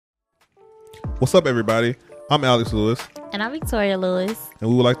What's up, everybody? I'm Alex Lewis. And I'm Victoria Lewis. And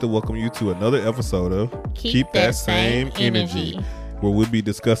we would like to welcome you to another episode of Keep That Same Energy, where we'll be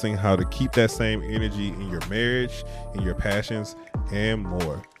discussing how to keep that same energy in your marriage, in your passions, and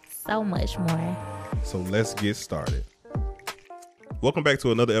more. So much more. So let's get started. Welcome back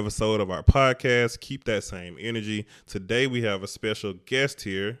to another episode of our podcast, Keep That Same Energy. Today we have a special guest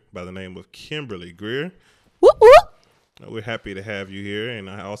here by the name of Kimberly Greer. Whoop, whoop. We're happy to have you here, and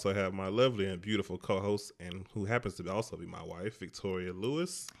I also have my lovely and beautiful co-host, and who happens to also be my wife, Victoria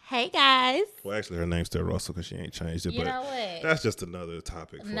Lewis. Hey, guys. Well, actually, her name's still Russell because she ain't changed it, You know what? That's just another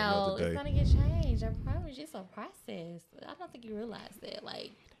topic for another day. No, it's going to get changed. I promise you, it's a process. I don't think you realize that. Like,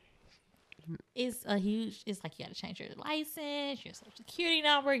 it's like you got to change your license, your social security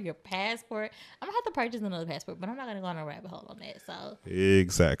number, your passport. I'm going to have to purchase another passport, but I'm not going to go on a rabbit hole on that. So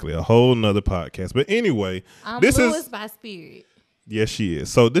Exactly. A whole nother podcast. But anyway, I'm this Lewis is by spirit. Yes, she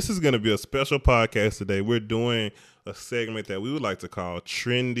is. So this is going to be a special podcast today. We're doing a segment that we would like to call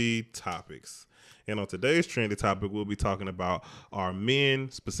Trendy Topics. And on today's trendy topic, we'll be talking about our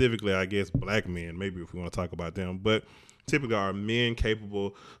men, specifically, I guess, black men, maybe if we want to talk about them. But typically, are men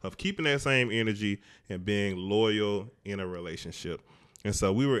capable of keeping that same energy and being loyal in a relationship? And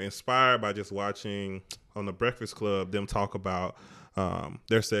so we were inspired by just watching on the Breakfast Club them talk about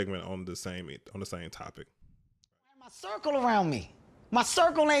their segment on the same topic. My circle around me. My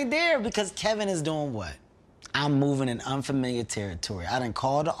circle ain't there because Kevin is doing what? I'm moving in unfamiliar territory. I done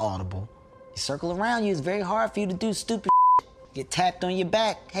called the audible. You circle around you, it's very hard for you to do stupid shit. Get tapped on your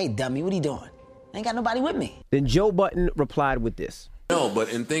back. Hey, dummy, what are you doing? Ain't got nobody with me. Then Joe Budden replied with this. No, but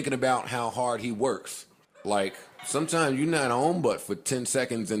in thinking about how hard he works, like sometimes you're not on but for 10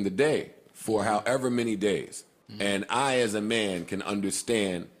 seconds in the day for however many days. And I, as a man, can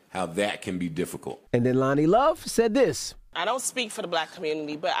understand how that can be difficult. And then Lonnie Love said this. I don't speak for the black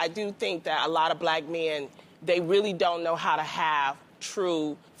community, but I do think that a lot of black men, they really don't know how to have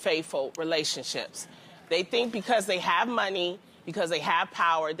true, faithful relationships. They think because they have money, because they have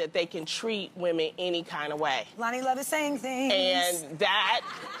power, that they can treat women any kind of way. Lonnie Love is saying things. And that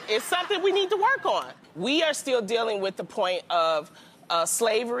is something we need to work on. We are still dealing with the point of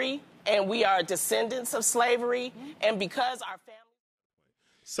slavery, and we are descendants of slavery, and because our family...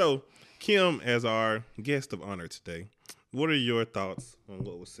 So, Kim, as our guest of honor today, what are your thoughts on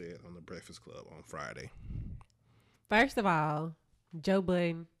what was said on the Breakfast Club on Friday? First of all, Joe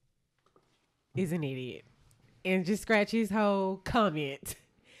Budden is an idiot. And just scratch his whole comment.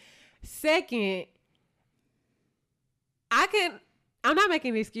 Second, I'm not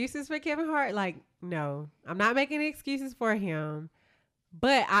making excuses for Kevin Hart. Like, no, I'm not making excuses for him.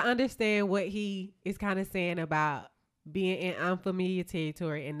 But I understand what he is kind of saying about being in unfamiliar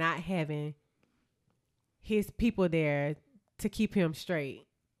territory and not having his people there to keep him straight.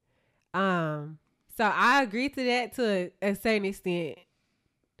 So I agree to that to a certain extent.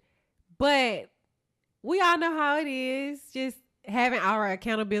 But we all know how it is, just having our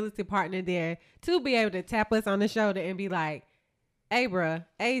accountability partner there to be able to tap us on the shoulder and be like, hey, bruh,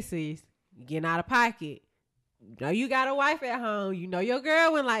 hey, sis, you getting out of pocket. You know you got a wife at home. You know your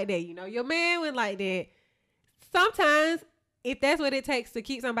girl went like that. You know your man went like that. Sometimes, if that's what it takes to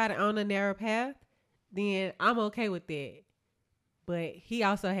keep somebody on a narrow path, then I'm okay with that. But he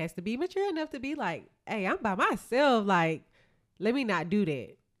also has to be mature enough to be like, hey, I'm by myself. Like, let me not do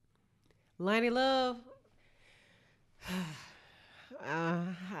that. Lonnie Love...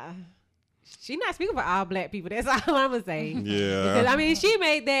 she not speaking for all black people. That's all I'm gonna say. Yeah. Because I mean, she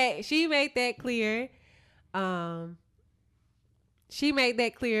made that clear. She made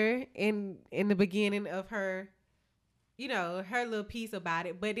that clear in the beginning of her, her little piece about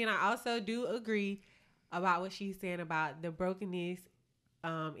it. But then I also do agree about what she's saying about the brokenness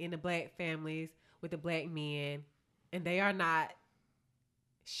in the black families with the black men, and they are not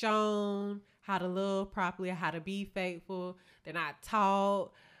shown how to love properly, how to be faithful. They're not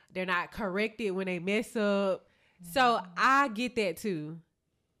taught. They're not corrected when they mess up. So I get that too.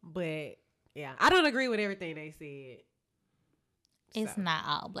 But yeah, I don't agree with everything they said. It's not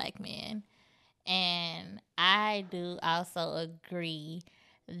all black men. And I do also agree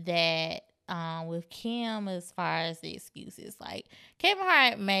that with Kim, as far as the excuses, like Kevin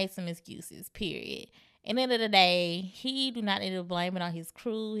Hart made some excuses, period. At the end of the day, he do not need to blame it on his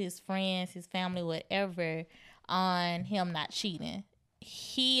crew, his friends, his family, whatever, on him not cheating.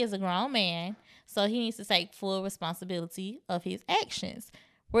 He is a grown man, so he needs to take full responsibility of his actions,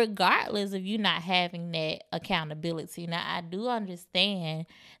 regardless of you not having that accountability. Now, I do understand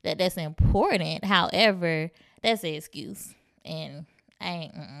that that's important. However, that's an excuse, and I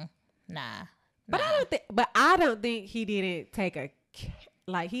ain't, nah. But I don't think he didn't take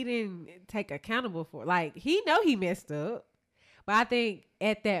like he didn't take accountable for. Like he know he messed up, but I think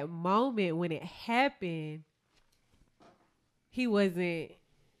at that moment when it happened, he wasn't.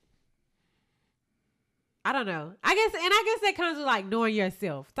 I don't know. I guess that comes with like knowing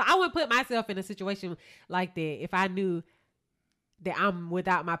yourself. So I wouldn't put myself in a situation like that if I knew that I'm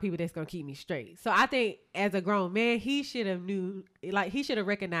without my people that's gonna keep me straight. So I think as a grown man, he should have he should have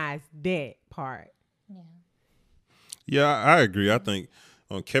recognized that part. Yeah. Yeah, I agree. I think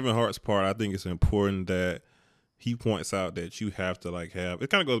on Kevin Hart's part, I think it's important that he points out that you have to like have.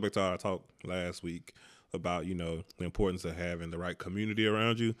 It kind of goes back to our talk last week about, you know, the importance of having the right community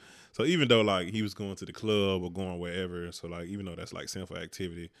around you. So even though like he was going to the club or going wherever, so like even though that's like sinful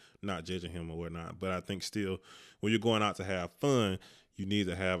activity, not judging him or whatnot, but I think still when you're going out to have fun, you need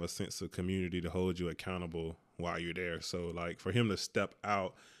to have a sense of community to hold you accountable while you're there. So like for him to step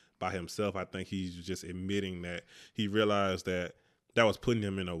out by himself, I think he's just admitting that he realized that was putting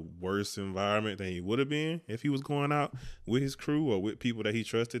him in a worse environment than he would have been if he was going out with his crew or with people that he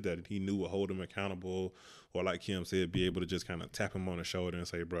trusted, that he knew would hold him accountable, or like Kim said, be able to just kind of tap him on the shoulder and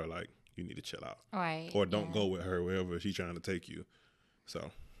say, bro, like, you need to chill out. Right. Or don't go with her wherever she's trying to take you.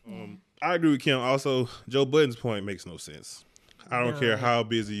 So I agree with Kim. Also, Joe Budden's point makes no sense. I don't care how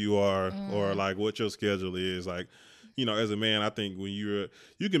busy you are or like what your schedule is. Like, you know, as a man, I think when you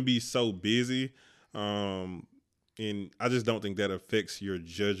can be so busy, and I just don't think that affects your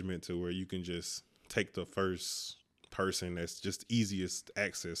judgment to where you can just take the first person that's just easiest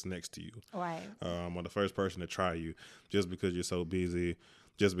access next to you. Right. Or the first person to try you just because you're so busy,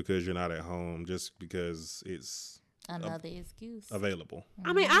 just because you're not at home, just because it's another excuse available.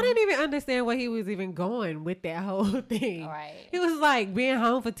 I mean, I didn't even understand where he was even going with that whole thing. Right. He was like being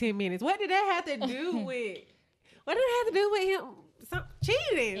home for 10 minutes. What did that have to do with? What did it have to do with him?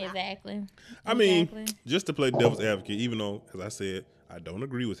 Cheating. Exactly. I mean, just to play devil's advocate, even though, as I said, I don't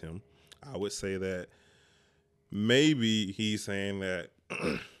agree with him, I would say that maybe he's saying that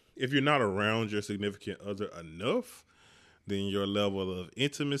if you're not around your significant other enough, then your level of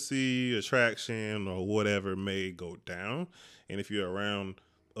intimacy, attraction, or whatever may go down. And if you're around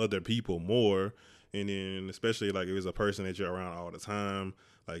other people more, and then especially like if it's a person that you're around all the time,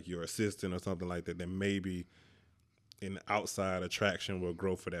 like your assistant or something like that, then maybe an outside attraction will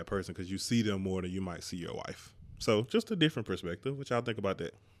grow for that person because you see them more than you might see your wife. So just a different perspective. What y'all think about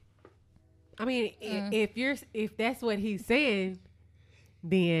that? I mean, if that's what he's saying,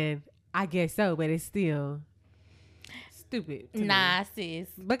 then I guess so. But it's still stupid. To Nah, me. sis.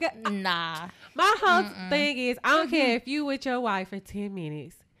 Because Nah. my whole thing is, I don't care if you with your wife for 10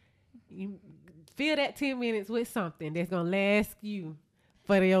 minutes. You fill that 10 minutes with something that's gonna last you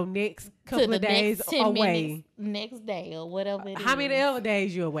for your next couple of days away. Next day or whatever it is. How many other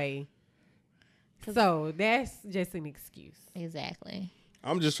days you away? So that's just an excuse. Exactly.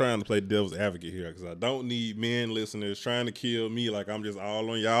 I'm just trying to play devil's advocate here because I don't need men listeners trying to kill me like I'm just all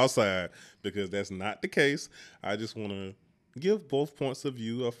on y'all side, because that's not the case. I just want to give both points of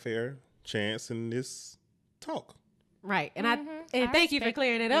view a fair chance in this talk. Right. And I thank you for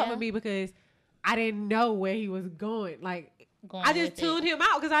clearing it up with me, because I didn't know where he was going. Like, I just tuned him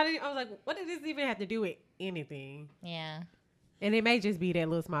out because I was like, what does this even have to do with anything? Yeah. And it may just be that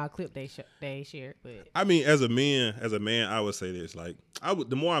little small clip they shared. But I mean, as a man, I would say this. Like,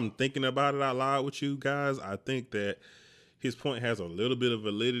 the more I'm thinking about it out loud with you guys, I think that his point has a little bit of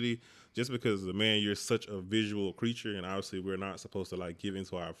validity, just because, the man, you're such a visual creature, and obviously we're not supposed to like give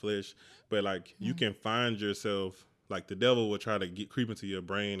into our flesh, but like you can find yourself. Like, the devil will try to creep into your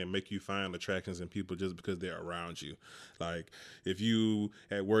brain and make you find attractions in people just because they're around you. Like, if you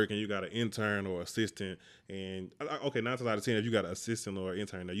at work and you got an intern or assistant, and okay, 9 times out of 10, if you got an assistant or an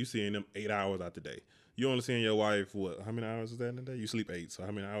intern, now you seeing them 8 hours out the day. You only seeing your wife, how many hours is that in the day? You sleep 8, so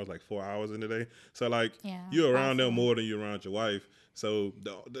how many hours? Like 4 hours in the day. So like, you're around them more than you're around your wife. So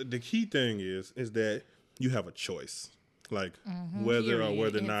the key thing is that you have a choice. Like, whether or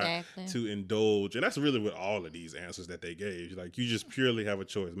whether not to indulge. And that's really with all of these answers that they gave. Like, you just purely have a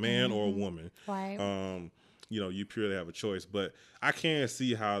choice, man or woman. Right. You purely have a choice. But I can't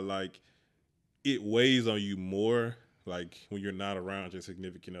see how, like, it weighs on you more, like, when you're not around your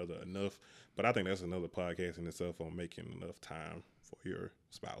significant other enough. But I think that's another podcast in itself on making enough time for your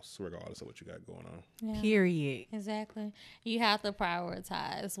spouse, regardless of what you got going on. Yeah. period. Exactly. You have to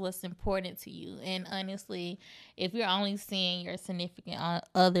prioritize what's important to you. And honestly, if you're only seeing your significant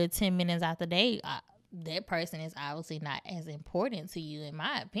other 10 minutes out the day, that person is obviously not as important to you, in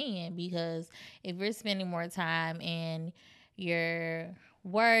my opinion, because if you're spending more time in your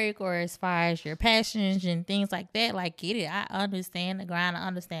work or as far as your passions and things like that, like, get it. I understand the grind. I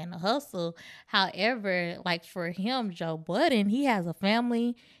understand the hustle. However, like for him, Joe Budden, he has a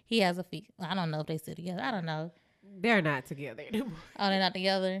family. He has I don't know if they still together. I don't know. They're not together anymore. Oh, they're not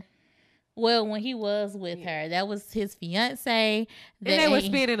together? Well, when he was with her, that was his fiance. And they were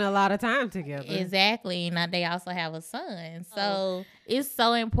spending a lot of time together. Exactly. Now they also have a son. So it's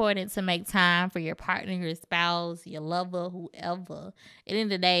so important to make time for your partner, your spouse, your lover, whoever. At the end of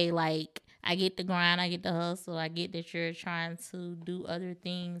the day, like, I get the grind, I get the hustle, I get that you're trying to do other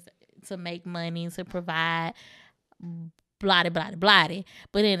things to make money, to provide, blah, blah, blah.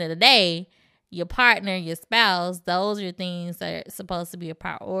 But at the end of the day, your partner, your spouse, those are things that are supposed to be a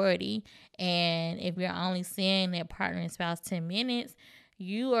priority. And if you're only seeing that partner and spouse 10 minutes,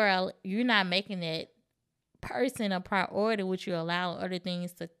 you're not making that person a priority, which you allow other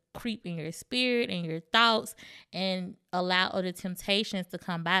things to creep in your spirit and your thoughts and allow other temptations to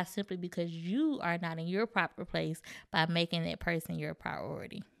come by simply because you are not in your proper place by making that person your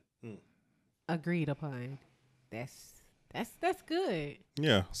priority. Agreed upon. That's good.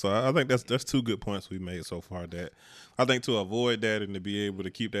 Yeah, so I think that's two good points we made so far. That I think to avoid that and to be able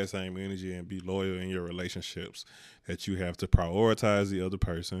to keep that same energy and be loyal in your relationships, that you have to prioritize the other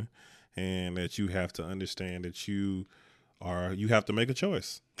person, and that you have to understand that you have to make a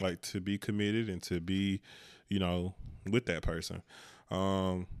choice, like to be committed and to be, with that person.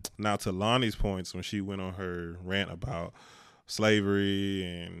 Now to Lonnie's points when she went on her rant about slavery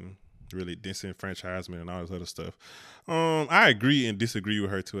and really disenfranchisement and all this other stuff. I agree and disagree with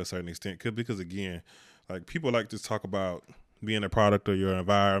her to a certain extent because again, like people like to talk about being a product of your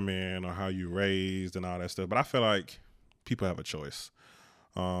environment or how you raised and all that stuff, but I feel like people have a choice.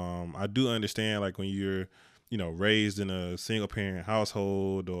 I do understand like when you're, raised in a single parent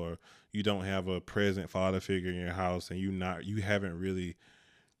household or you don't have a present father figure in your house and you haven't really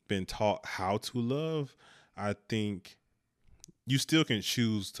been taught how to love. I think you still can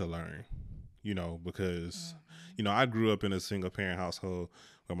choose to learn, because, I grew up in a single parent household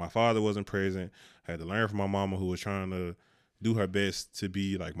where my father wasn't present. I had to learn from my mama who was trying to do her best to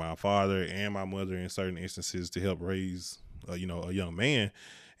be like my father and my mother in certain instances to help raise, a young man.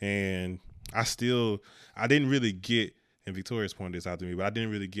 And I didn't really get, and Victoria's pointed this out to me, but I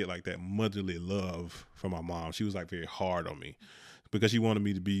didn't really get like that motherly love from my mom. She was like very hard on me because she wanted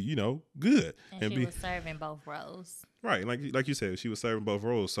me to be, good. And she was serving both roles. Right. Like you said, she was serving both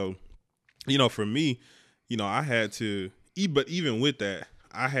roles. So, for me, I had to, but even with that,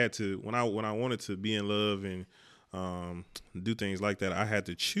 I had to, when I wanted to be in love and do things like that, I had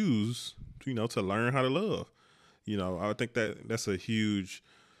to choose, to learn how to love. I think that's a huge,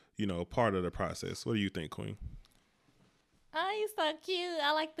 part of the process. What do you think, Queen? Oh, you're so cute.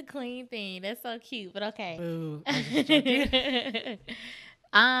 I like the queen thing. That's so cute, but okay. Boo.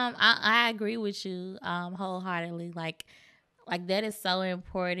 I agree with you wholeheartedly. Like that is so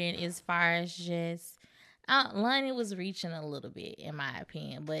important as far as just Lonnie was reaching a little bit in my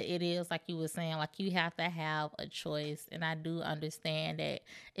opinion, but it is like you were saying, like you have to have a choice. And I do understand that,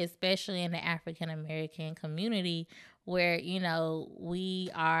 especially in the African American community where, we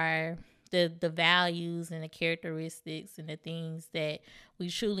are the values and the characteristics and the things that we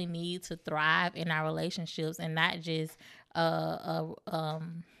truly need to thrive in our relationships, and not just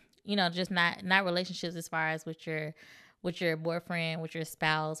just not relationships as far as with your boyfriend, with your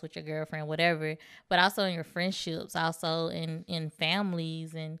spouse, with your girlfriend, whatever, but also in your friendships, also in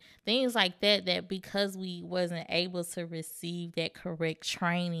families and things like that because we wasn't able to receive that correct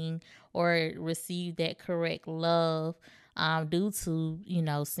training or receive that correct love due to,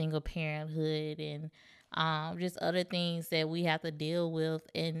 single parenthood and just other things that we have to deal with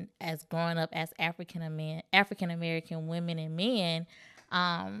as growing up as African American women and men.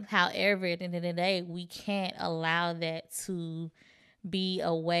 However, at the end of the day, we can't allow that to be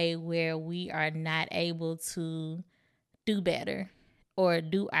a way where we are not able to do better or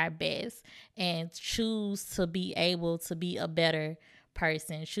do our best and choose to be able to be a better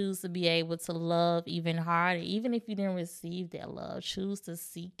person, choose to be able to love even harder, even if you didn't receive that love, choose to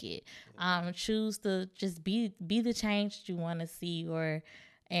seek it, choose to just be the change that you want to see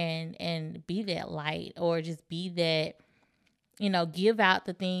and be that light, or just be that, give out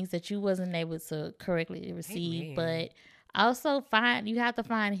the things that you wasn't able to correctly receive. Amen. But also you have to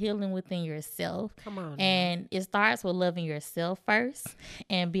find healing within yourself. Come on. And it starts with loving yourself first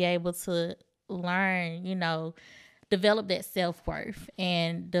and be able to learn, develop that self-worth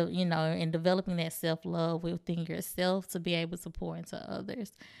and, and developing that self-love within yourself to be able to pour into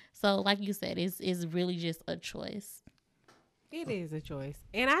others. So like you said, it's really just a choice. It is a choice.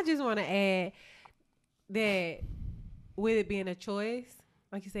 And I just want to add that with it being a choice,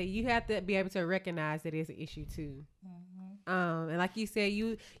 like you say, you have to be able to recognize that it's an issue too. And like you said,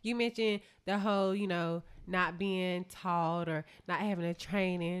 you mentioned the whole, not being taught or not having a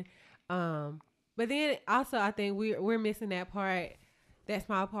training. But then also I think we're missing that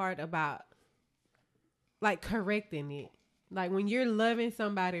small part about like correcting it. Like when you're loving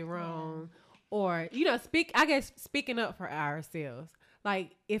somebody wrong, or speaking up for ourselves.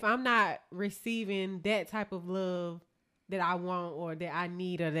 Like if I'm not receiving that type of love that I want or that I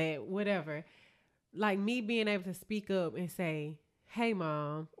need or that whatever, like me being able to speak up and say, hey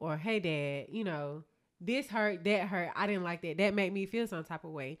mom or hey dad, this hurt, that hurt, I didn't like that. That made me feel some type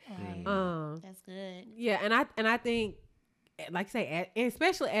of way. Right. That's good. Yeah, and I think, like I say,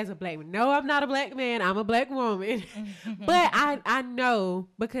 especially as a black man. No, I'm not a black man. I'm a black woman. But I know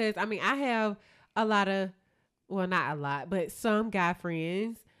because I have a lot of, well, not a lot, but some guy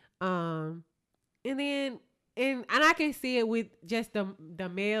friends. And I can see it with just the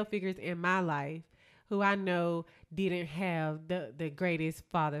male figures in my life who I know didn't have the greatest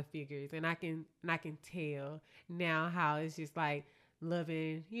father figures, and I can tell now how it's just like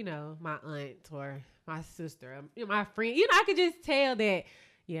loving, my aunt or my sister, my friend. I could just tell that,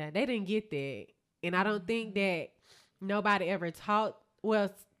 yeah, they didn't get that, and I don't think that nobody ever taught.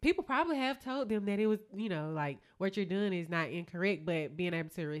 Well, people probably have told them that it was, like what you're doing is not incorrect, but being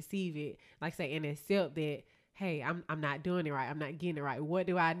able to receive it, like say, and accept that, hey, I'm not doing it right. I'm not getting it right. What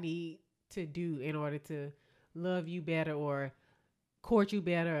do I need to do in order to love you better or court you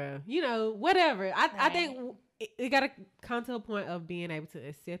better, or, whatever. I think it got to come to a point of being able to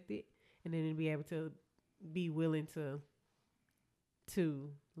accept it and then be able to be willing to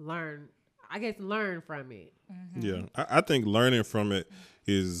learn, learn from it. Yeah, I think learning from it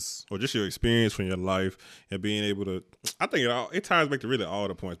is, or just your experience from your life and being able to, I think it ties back to really all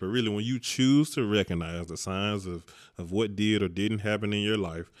the points, but really when you choose to recognize the signs of what did or didn't happen in your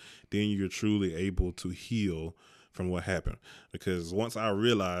life, then you're truly able to heal from what happened. Because once I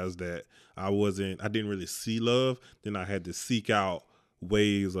realized that I didn't really see love, then I had to seek out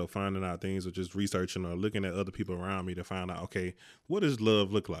ways of finding out things or just researching or looking at other people around me to find out, okay, what does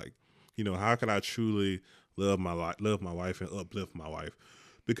love look like? How can I truly love my wife and uplift my wife?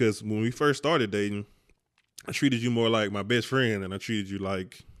 Because when we first started dating, I treated you more like my best friend and I treated you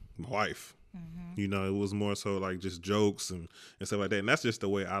like my wife. It was more so like just jokes and stuff like that. And that's just the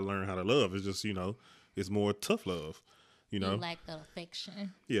way I learned how to love. It's just, it's more tough love. You like the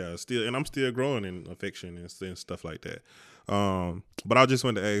affection. Yeah, and I'm still growing in affection and stuff like that. But I just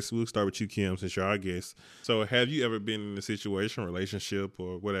wanted to ask, we'll start with you, Kim, since you're our guest. So have you ever been in a situation, relationship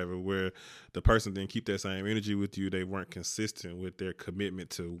or whatever, where the person didn't keep that same energy with you? They weren't consistent with their commitment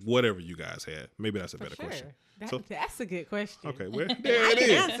to whatever you guys had. Maybe that's a better question. That's a good question. Okay, well, there I it can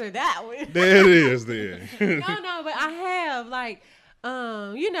is. answer that one. There it is then. No, but I have like,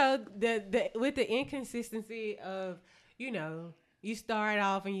 the with the inconsistency of, you start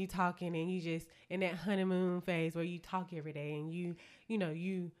off and you talking and you just in that honeymoon phase where you talk every day and you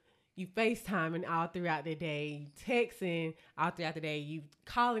FaceTiming all throughout the day, you texting all throughout the day, you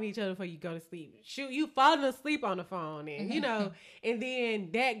calling each other before you go to sleep. Shoot, you falling asleep on the phone and and then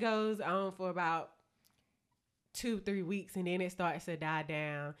that goes on for about 2-3 weeks and then it starts to die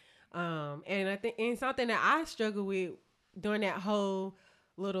down. And I think and something that I struggle with during that whole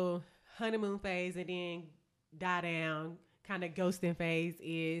little honeymoon phase and then die down kind of ghosting phase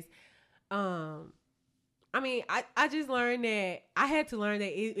is I just learned that I had to learn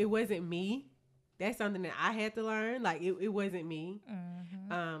that it wasn't me. That's something that I had to learn. Like it wasn't me.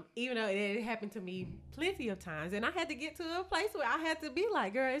 Even though it happened to me plenty of times, and I had to get to a place where I had to be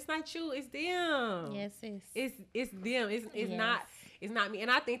like, girl, it's not you, it's them. Yes, it's them. It's not me.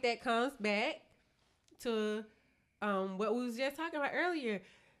 And I think that comes back to what we was just talking about earlier.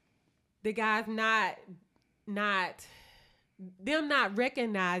 The guys not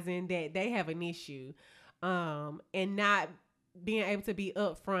recognizing that they have an issue, and not being able to be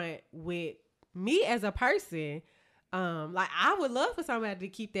upfront with me as a person. Like I would love for somebody to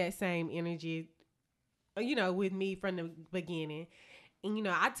keep that same energy, with me from the beginning. And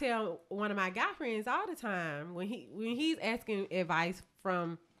I tell one of my guy friends all the time when he's asking advice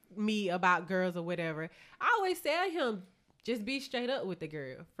from me about girls or whatever, I always tell him, just be straight up with the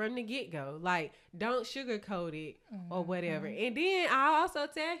girl from the get-go. Like, don't sugarcoat it or whatever. And then I also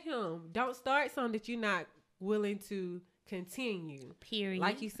tell him, don't start something that you're not willing to continue. Period.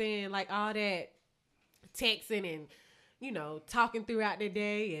 Like you saying, like all that texting and, talking throughout the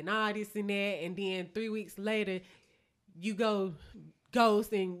day and all this and that. And then 3 weeks later, you go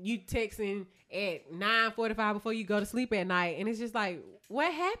ghost and you texting at 9:45 before you go to sleep at night, and it's just like,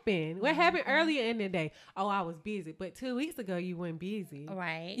 what happened? What happened earlier in the day? Oh, I was busy. But 2 weeks ago, you weren't busy.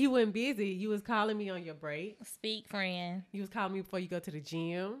 Right. You weren't busy. You was calling me on your break. Speak, friend. You was calling me before you go to the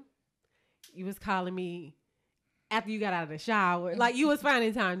gym. You was calling me after you got out of the shower. Like, you was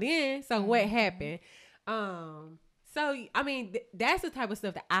finding time then. So what happened? So, I mean, that's the type of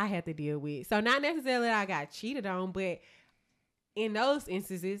stuff that I had to deal with. So not necessarily that I got cheated on, but in those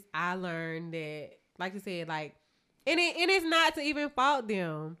instances, I learned that, like I said, like, and it's not to even fault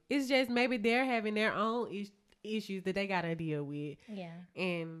them. It's just maybe they're having their own issues that they got to deal with. Yeah.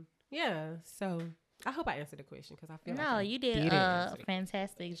 And, yeah, so I hope I answered the question because I feel no, like you did a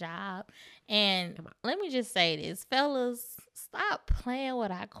fantastic job. And let me just say this, fellas, stop playing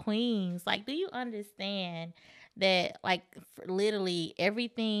with our queens. Like, do you understand that, like, literally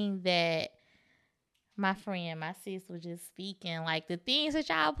everything that my friend, my sis was just speaking, like the things that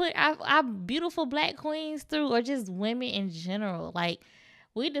y'all put our beautiful black queens through, or just women in general, like,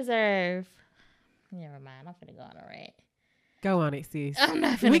 we deserve. Never mind, I'm finna go on a rant. Go on it, sis. I'm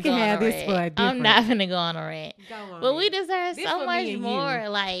not finna we go can on have a this rant. for a different. I'm not finna go on a rant. Go on but it. we deserve This so for much me and more. you.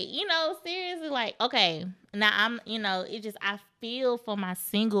 Like, seriously, like, okay, now I'm, it just, I feel for my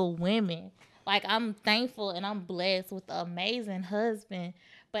single women. Like, I'm thankful and I'm blessed with an amazing husband.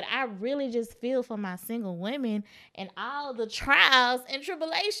 But I really just feel for my single women and all the trials and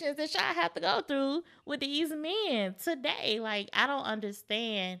tribulations that y'all have to go through with these men today. Like, I don't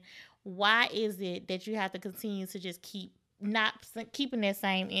understand, why is it that you have to continue to just keep not keeping that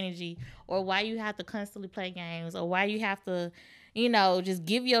same energy, or why you have to constantly play games, or why you have to, just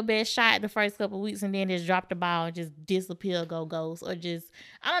give your best shot the first couple of weeks and then just drop the ball and just disappear, go ghost, or just,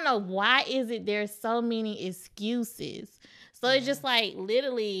 I don't know, why is it there's so many excuses? So it's just like,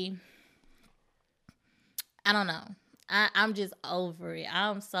 literally, I don't know. I'm just over it.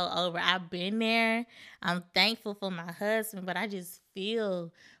 I'm so over it. I've been there. I'm thankful for my husband, but I just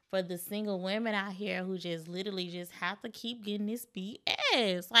feel for the single women out here who just literally just have to keep getting this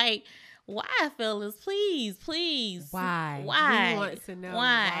BS. Like, why, fellas? Please. Why? Why? We want to know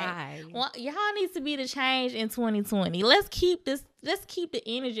why. Y'all need to be the change in 2020. Let's keep the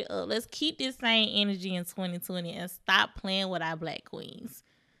energy up. Let's keep this same energy in 2020 and stop playing with our black queens.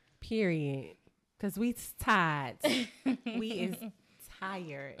 Period. Because we tired. We is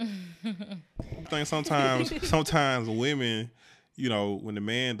tired. I think sometimes women, when the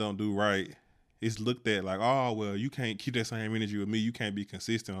man don't do right, it's looked at like, oh, well, you can't keep that same energy with me. You can't be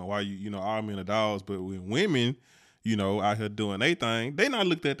consistent on why all men are dogs. But when women, out here doing their thing, they not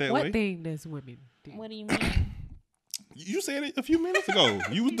looked at that way. What thing does women do? What do you mean? You said it a few minutes ago.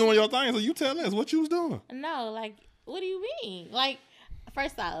 You was doing your thing, so you tell us what you was doing. No, like, what do you mean? Like,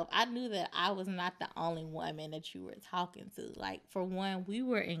 first off, I knew that I was not the only woman that you were talking to. Like, for one, we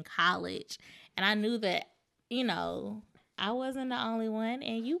were in college, and I knew that, I wasn't the only one,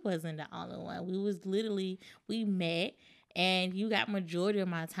 and you wasn't the only one. We met, and you got majority of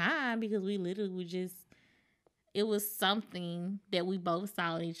my time because we literally were just, it was something that we both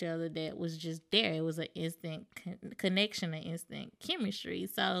saw in each other that was just there. It was an instant connection, an instant chemistry.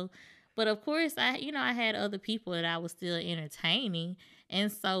 So, but of course, I had other people that I was still entertaining,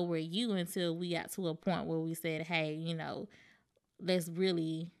 and so were you, until we got to a point where we said, hey, let's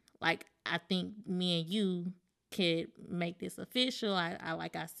really, like, I think me and you could make this official. I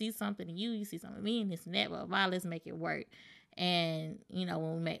see something in you, you see something in me, and this and that, blah, blah, let's make it work. And,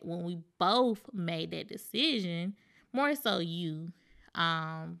 when we both made that decision, more so you,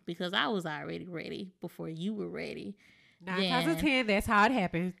 because I was already ready before you were ready. 9 times out of 10, that's how it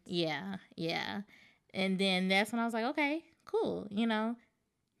happens. Yeah. And then that's when I was like, okay, cool,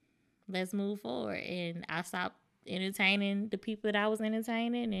 let's move forward. And I stopped entertaining the people that I was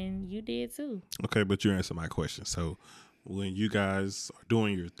entertaining, and you did too. Okay, but you answered my question. So when you guys are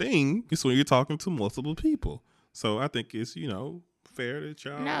doing your thing, it's when you're talking to multiple people. So I think it's, fair that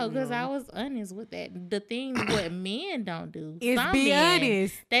y'all. No, because I was honest with that. The thing what men don't do is some be men,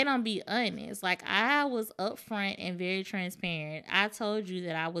 honest. They don't be honest. Like, I was upfront and very transparent. I told you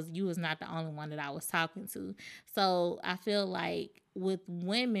that you was not the only one that I was talking to. So I feel like with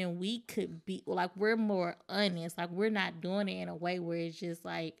women, we could be like, we're more honest. Like, we're not doing it in a way where it's just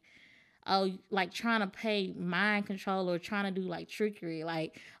like, oh, like trying to play mind control or trying to do like trickery.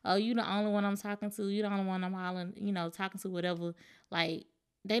 Like, oh, you the only one I'm talking to. You the only one I'm hollering, talking to, whatever. Like,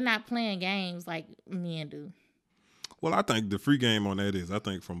 they not playing games like men do. Well, I think the free game on that is, I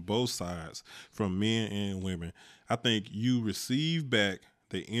think from both sides, from men and women, I think you receive back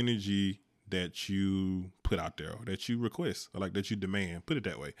the energy that you put out there, or that you request, or like that you demand. Put it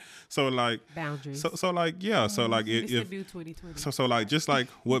that way. So like boundaries. So like yeah. So like It's if the new 2020. so like just like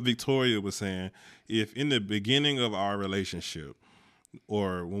what Victoria was saying, if in the beginning of our relationship,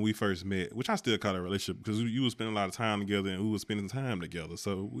 or when we first met, which I still call it a relationship because you were spending a lot of time together and we were spending time together.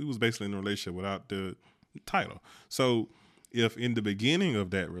 So we was basically in a relationship without the title. So if in the beginning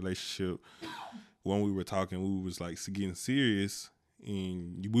of that relationship, when we were talking, we was like getting serious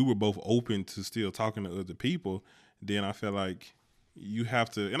and we were both open to still talking to other people, then I feel like you have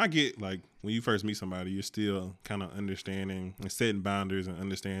to, and I get like when you first meet somebody, you're still kind of understanding and setting boundaries and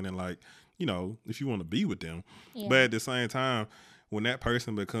understanding like, you know, if you want to be with them. Yeah. But at the same time, when that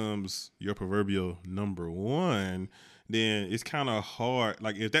person becomes your proverbial number one, then it's kind of hard.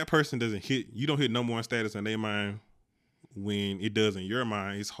 Like if that person doesn't hit, you don't hit number one status in their mind when it does in your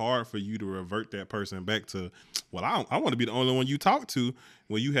mind, it's hard for you to revert that person back to, well, I want to be the only one you talk to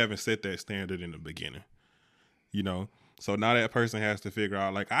when you haven't set that standard in the beginning, you know? So now that person has to figure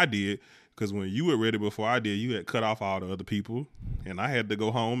out, like I did, because when you were ready before I did, you had cut off all the other people, and I had to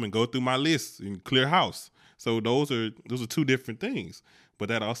go home and go through my list and clear house. So those are two different things, but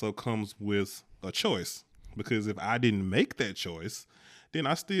that also comes with a choice, because if I didn't make that choice, then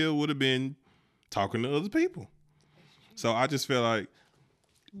I still would have been talking to other people. So I just feel like,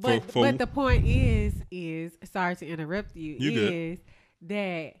 but the point is sorry to interrupt you, is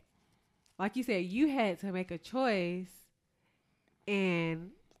that like you said, you had to make a choice,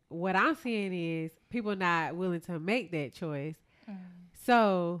 and what I'm seeing is people not willing to make that choice.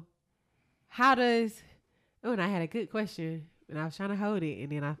 So how does? Oh, and I had a good question, and I was trying to hold it,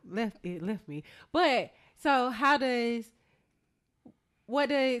 and then it left me. But so what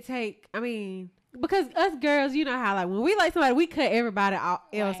does it take? I mean, because us girls, you know how like when we like somebody, we cut everybody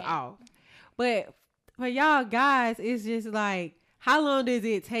else off. But for y'all guys, it's just like, how long does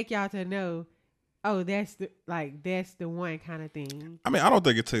it take y'all to know? Oh, that's the one kind of thing. I mean, I don't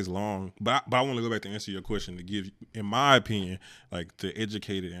think it takes long, but I want to go back to answer your question to give, in my opinion, like the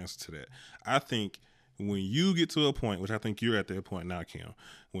educated answer to that. I think when you get to a point, which I think you're at that point now, Kim,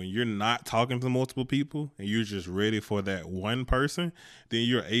 when you're not talking to multiple people and you're just ready for that one person, then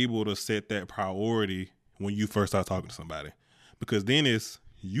you're able to set that priority when you first start talking to somebody. Because then it's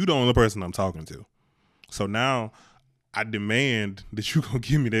you the only person I'm talking to. So now I demand that you're going to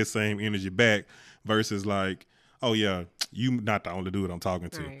give me that same energy back versus like, oh yeah, you not the only dude I'm talking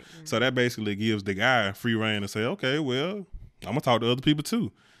to. Right. So that basically gives the guy free reign to say, okay, well, I'm going to talk to other people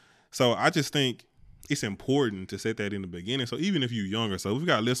too. So I just think it's important to set that in the beginning. So even if you're younger, so if we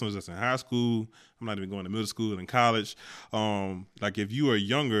got listeners that's in high school, I'm not even going to middle school and college. Like if you are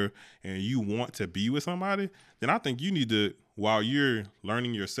younger and you want to be with somebody, then I think you need to, while you're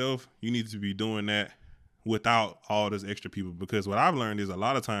learning yourself, you need to be doing that without all this extra people. Because what I've learned is a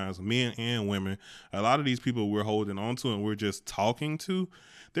lot of times, men and women, a lot of these people we're holding on to and we're just talking to,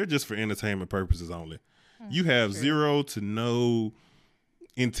 they're just for entertainment purposes only. You have zero to no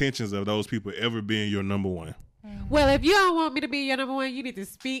intentions of those people ever being your number one. Well, if you don't want me to be your number one, you need to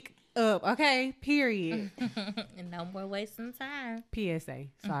speak up, okay? Period. And no more wasting time. PSA.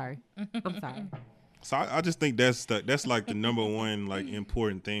 Sorry. I'm sorry. So I just think that's like the number one like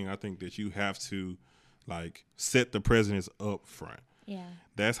important thing. I think that you have to like set the precedence up front. Yeah.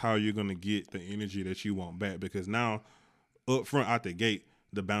 That's how you're gonna get the energy that you want back, because now up front out the gate,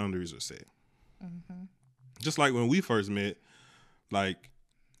 the boundaries are set. Mm-hmm. Just like when we first met, like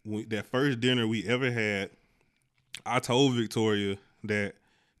that first dinner we ever had, I told Victoria that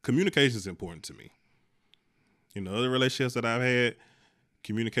communication is important to me. In the other relationships that I've had,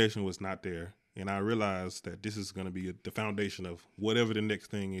 communication was not there. And I realized that this is going to be the foundation of whatever the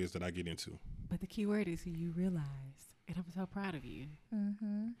next thing is that I get into. But the key word is you realized. And I'm so proud of you.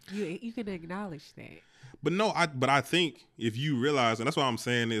 Mm-hmm. You can acknowledge that. But no, I think if you realize, and that's why I'm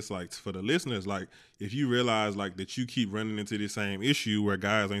saying this, like for the listeners, like if you realize like that you keep running into the same issue where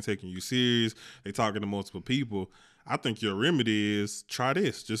guys ain't taking you serious, they talking to multiple people, I think your remedy is try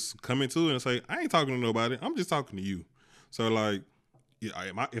this. Just come into it and say, I ain't talking to nobody. I'm just talking to you. So like,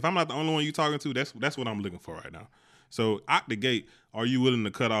 if I'm not the only one you talking to, that's what I'm looking for right now. So out the gate, are you willing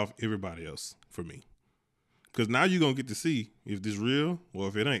to cut off everybody else for me? Because now you're going to get to see if this real or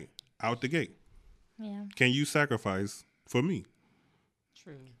if it ain't. Out the gate. Yeah. Can you sacrifice for me?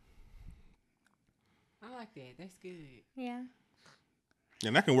 True. I like that. That's good. Yeah.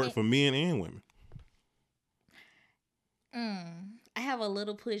 And that can work for men and women. I have a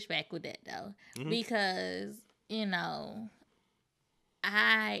little pushback with that though. Mm-hmm. Because,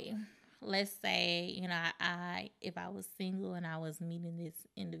 let's say, if I was single and I was meeting this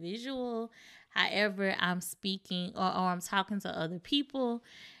individual, however I'm speaking or I'm talking to other people,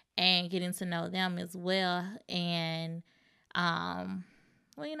 and getting to know them as well. And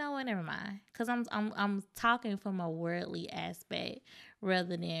well, you know what? Never mind. Because I'm talking from a worldly aspect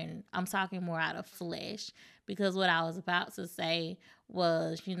rather than I'm talking more out of flesh. Because what I was about to say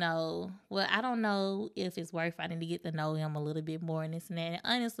was, well, I don't know if it's worth fighting to get to know him a little bit more and this and that. And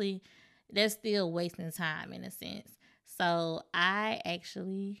honestly, that's still wasting time in a sense. So I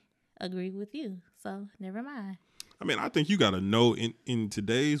actually agree with you. So never mind. I mean, I think you got to know in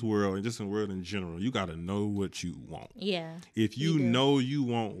today's world and just in the world in general, you got to know what you want. Yeah. If you know you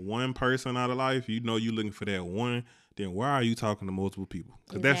want one person out of life, you know you're looking for that one, then why are you talking to multiple people?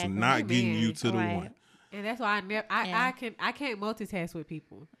 Because that's not getting you to the one. And that's why I can't multitask with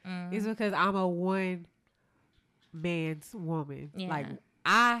people. It's because I'm a one man's woman.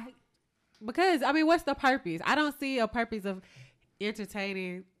 Yeah. Because what's the purpose? I don't see a purpose of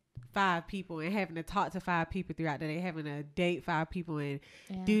entertaining 5 people and having to talk to 5 people throughout the day, having to date 5 people and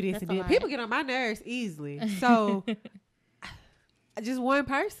do this and do that. People get on my nerves easily. So just one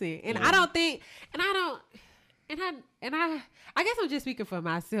person. And I don't think, and I don't, and I guess I'm just speaking for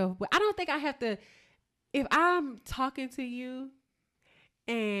myself, but I don't think I have to, if I'm talking to you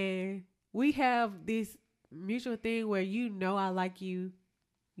and we have this mutual thing where I like you,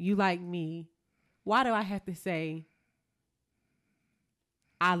 you like me, why do I have to say,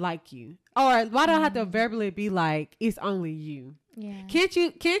 I like you? Or why do I have to verbally be like, it's only you? Yeah. Can't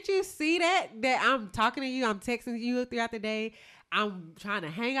you see that I'm talking to you, I'm texting you throughout the day, I'm trying to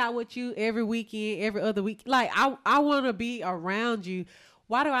hang out with you every weekend, every other week. Like I want to be around you.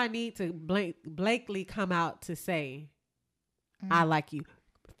 Why do I need to blankly come out to say I like you?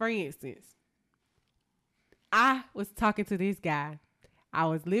 For instance, I was talking to this guy. I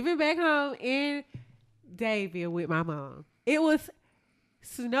was living back home in Davie with my mom. It was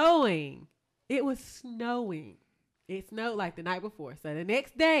snowing. It snowed like the night before. So the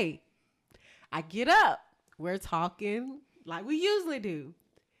next day, I get up. We're talking like we usually do.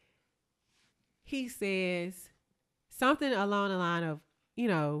 He says something along the line of,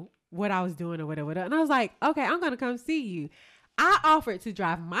 what I was doing or whatever. And I was like, okay, I'm going to come see you. I offered to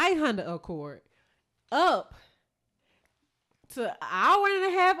drive my Honda Accord up to an hour and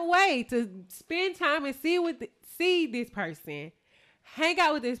a half away to spend time and see this person, hang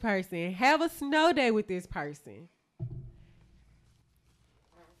out with this person, have a snow day with this person.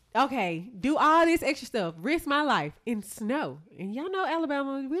 Okay, do all this extra stuff, risk my life in snow. And y'all know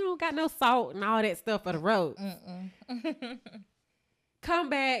Alabama, we don't got no salt and all that stuff for the road.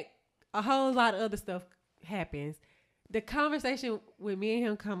 Come back, a whole lot of other stuff happens. The conversation with me and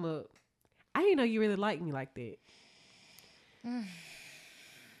him come up. I didn't know you really liked me like that.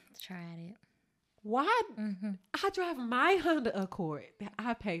 Tried it. Why? I drive my Honda Accord that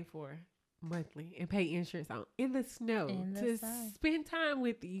I pay for monthly and pay insurance on in the snow to spend time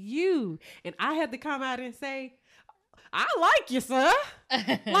with you. And I had to come out and say, I like you, sir.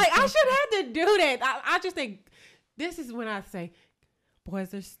 Like, I should have to do that. I just think this is when I say,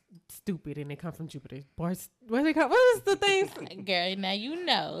 boys are stupid and they come from Jupiter. Boys, what is the thing? Girl, now you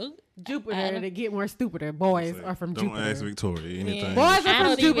know. Jupiter, they get more stupider. Boys are from Jupiter. Don't ask Victoria anything. Boys are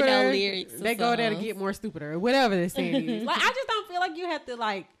from Jupiter. Even know lyrics they go there to get more stupider. Whatever the saying is. Like, I just don't feel like you have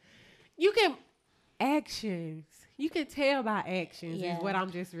to, you can, actions. You can tell by actions is what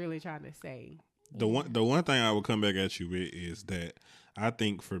I'm just really trying to say. The one thing I would come back at you with is that I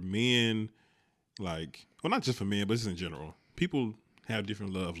think for men, not just for men, but just in general, people have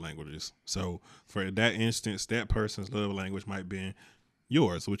different love languages. So for that instance, that person's love language might be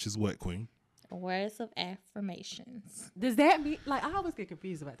yours, which is what, Queen? Words of affirmations. Does that mean, I always get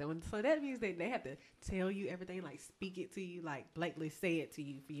confused about that one. So that means that they have to tell you everything, speak it to you, blatantly say it to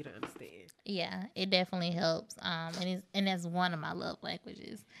you for you to understand. Yeah, it definitely helps. And that's one of my love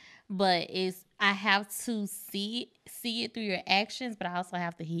languages. But I have to see it through your actions, but I also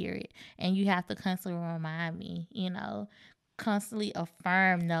have to hear it. And you have to constantly remind me, constantly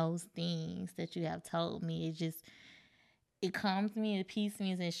affirm those things that you have told me. It calms me, it peace me,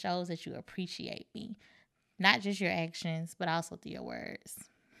 and it shows that you appreciate me. Not just your actions, but also through your words.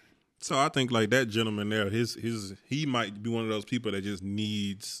 So I think that gentleman there, he might be one of those people that just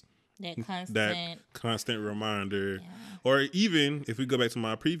needs that constant reminder. Yeah. Or even if we go back to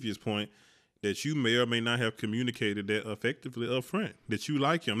my previous point, that you may or may not have communicated that effectively up front, that you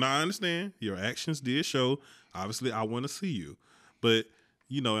like him. Now I understand your actions did show, obviously I want to see you. But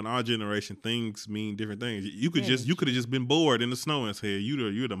in our generation, things mean different things. You could have just been bored in the snow and said,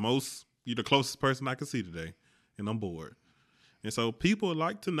 you're the closest person I can see today, and I'm bored. And so people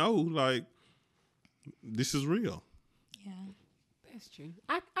like to know, this is real. Yeah, that's true.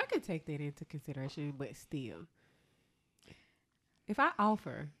 I could take that into consideration, but still, if I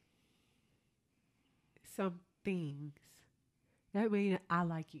offer some things, that means I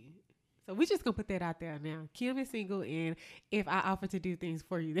like you. So we just gonna put that out there now. Kim is single, and if I offer to do things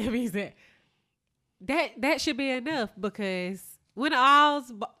for you, that means that should be enough, because when it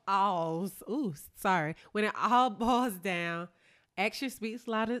when it all boils down, action speaks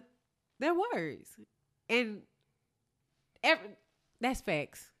louder than words, and that's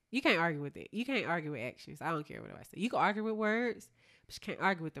facts. You can't argue with it. You can't argue with actions. I don't care what I say. You can argue with words, but you can't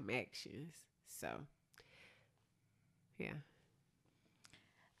argue with them actions. So, yeah.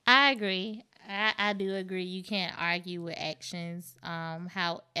 I agree. I do agree. You can't argue with actions.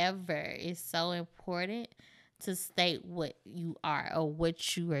 However, it's so important to state what you are or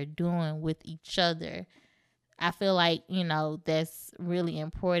what you are doing with each other. I feel like, that's really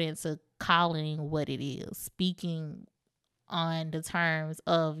important, to calling what it is, speaking on the terms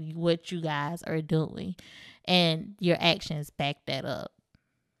of what you guys are doing, and your actions back that up.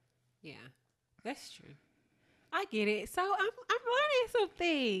 Yeah, that's true. I get it. So I'm learning some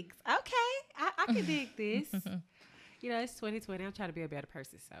things. Okay, I can dig this. It's 2020. I'm trying to be a better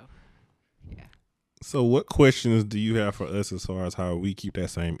person. So, yeah. So what questions do you have for us as far as how we keep that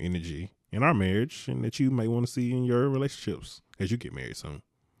same energy in our marriage, and that you may want to see in your relationships as you get married soon?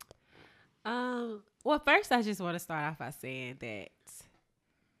 Well, first, I just want to start off by saying that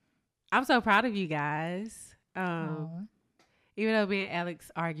I'm so proud of you guys. Even though me and Alex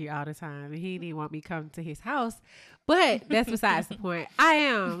argue all the time, and he didn't want me to come to his house, but that's besides the point. I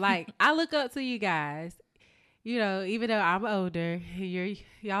am I look up to you guys. Even though I'm older,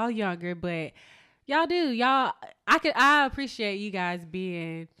 y'all younger, but y'all do I appreciate you guys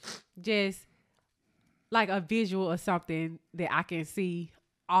being just like a visual or something that I can see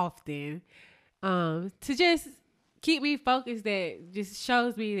often. To just keep me focused, that just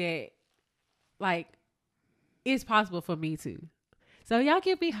shows me that it's possible for me too. So y'all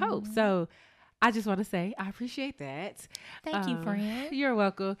give me hope. So I just want to say I appreciate that. Thank you, friend. You're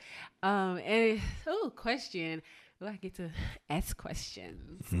welcome. Question. I get to ask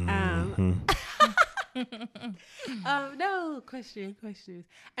questions. No questions.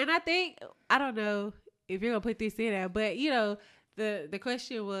 And I don't know if you're gonna put this in there, but the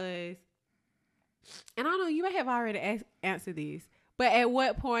question was, and I don't know, you may have already answered this, but at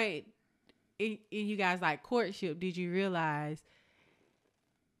what point in you guys courtship did you realize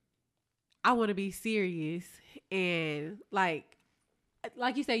I want to be serious? And like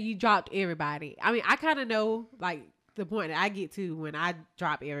you said, you dropped everybody. I mean, I kind of know the point that I get to when I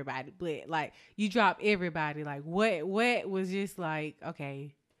drop everybody, but you drop everybody. What was just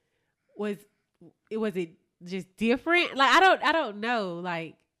okay, was it just different? I don't know.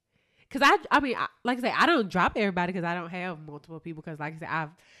 Cause I mean, like I say, I don't drop everybody because I don't have multiple people. Cause like I said,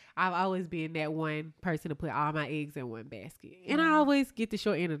 I've always been that one person to put all my eggs in one basket, and I always get the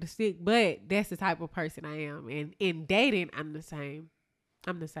short end of the stick. But that's the type of person I am, and in dating, I'm the same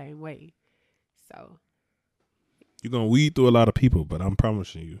way. So You're gonna weed through a lot of people, but I'm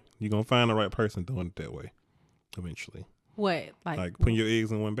promising you're gonna find the right person doing it that way eventually. What putting your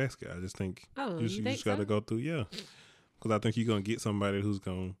eggs in one basket? I just think you just got to go through, because I think you're gonna get somebody who's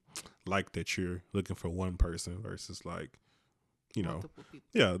gonna like that you're looking for one person versus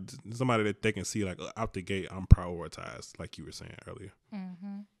somebody that they can see out the gate. I'm prioritized, like you were saying earlier.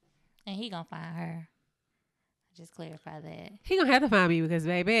 Mm-hmm. And he gonna find her. Just clarify that. He gonna have to find me because,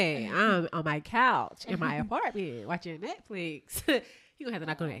 baby, I'm on my couch in my apartment watching Netflix. He gonna have to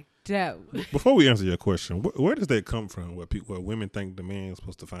knock on that door. Before we answer your question, where does that come from? Where women think the man is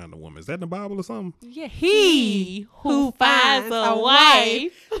supposed to find a woman? Is that in the Bible or something? Yeah, he who finds a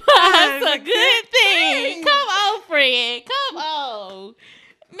wife finds a good thing. Come on, friend. Come on.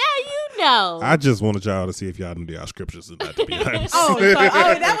 Now I just wanted y'all to see if y'all knew y'all scriptures or not, to be honest.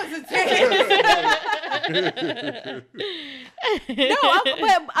 That was a test.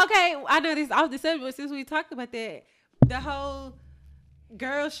 But okay, I know this off the subject, but since we talked about that, the whole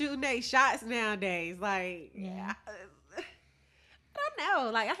girls shooting their shots nowadays, I don't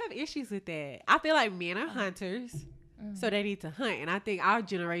know. I have issues with that. I feel like men are hunters, so they need to hunt, and I think our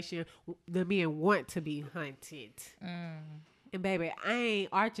generation, the men want to be hunted. And baby, I ain't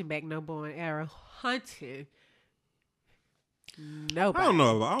arching back no bow and arrow hunting. Nobody. I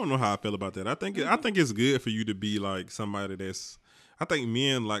don't know how I feel about that. I think it's good for you to be somebody that's. I think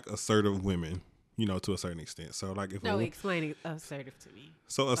men like assertive women, to a certain extent. So explaining assertive to me.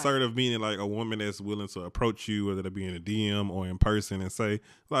 So assertive meaning a woman that's willing to approach you, whether it be in a DM or in person, and say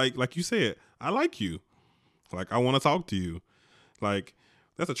like you said, I like you, I want to talk to you,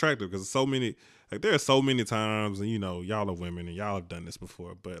 that's attractive because so many. There are so many times, and y'all are women and y'all have done this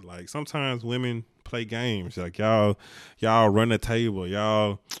before, but sometimes women play games. Y'all run the table.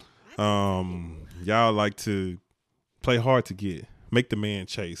 Y'all y'all like to play hard to get, make the man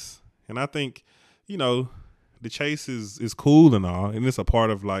chase. And I think, the chase is cool and all, and it's a part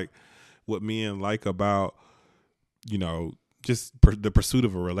of like what men like about, just the pursuit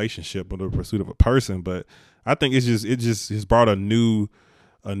of a relationship or the pursuit of a person. But I think it just has brought a new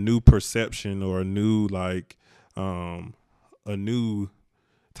perception or a new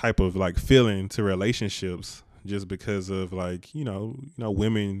type of like feeling to relationships, just because of like,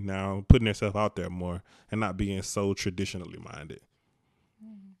 women now putting themselves out there more and not being so traditionally minded.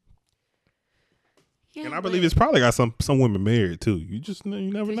 Yeah, and I believe it's probably got some women married too. You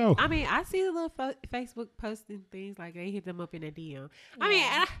never know. I mean, I see the little Facebook posting things like they hit them up in a DM. I mean,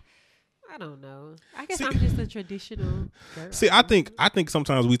 I don't know. I guess I'm just a traditional girl. See, I think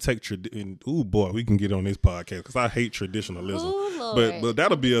sometimes we take tradition. Ooh, boy, we can get on this podcast because I hate traditionalism. Ooh, but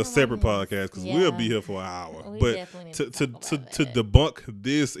that'll be a separate podcast because we'll be here for an hour. But to debunk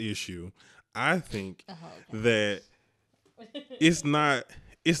this issue, I think that it's not.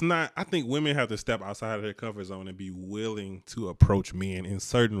 I think women have to step outside of their comfort zone and be willing to approach men in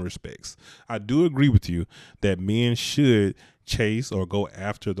certain respects. I do agree with you that men should chase or go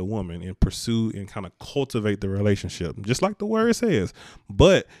after the woman and pursue and kind of cultivate the relationship, just like the word says.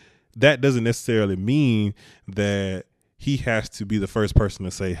 But that doesn't necessarily mean that he has to be the first person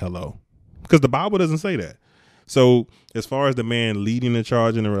to say hello, because the Bible doesn't say that. So as far as the man leading the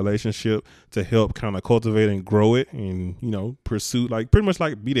charge in a relationship to help kind of cultivate and grow it and, pursue, like pretty much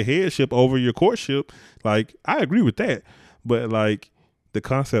like be the headship over your courtship, like I agree with that. But like the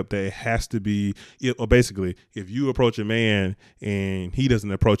concept that it has to be, or basically if you approach a man and he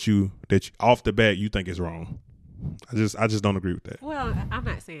doesn't approach you, that off the bat you think is wrong. I just don't agree with that. Well, I'm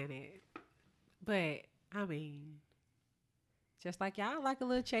not saying it, but I mean, just like y'all like a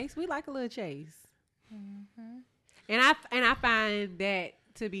little chase, we like a little chase. Mm-hmm. And I find that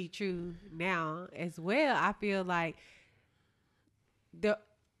to be true now as well. I feel like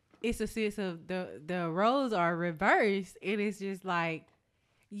it's a sense of the roles are reversed, and it's just like,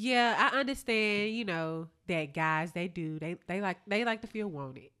 yeah, I understand, that guys they like to feel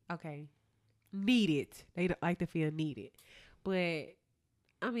wanted, okay, needed. They don't like to feel needed, but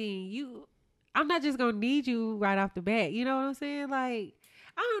I mean, I'm not just gonna need you right off the bat. You know what I'm saying? Like,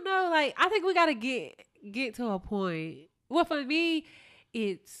 I don't know. Like, I think we gotta get to a point. Well, for me,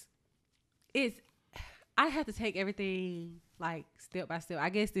 it's I have to take everything like step by step. I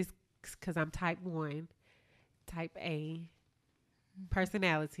guess this because I'm type A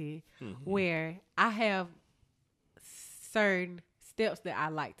personality, where I have certain steps that I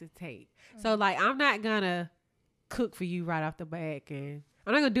like to take. So like, I'm not gonna cook for you right off the bat, and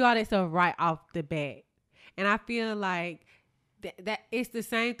I'm not gonna do all that stuff right off the bat. And I feel like that it's the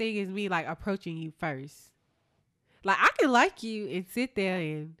same thing as me like approaching you first. Like, I can like you and sit there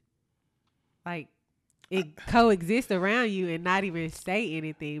and like it coexist around you and not even say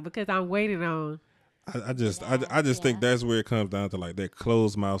anything because I'm waiting on. I just think that's where it comes down to, like, that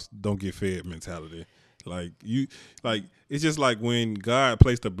closed mouth don't get fed mentality. Like, it's just like when God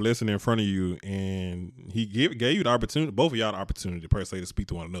placed a blessing in front of you and he gave you the opportunity, both of y'all the opportunity per se to speak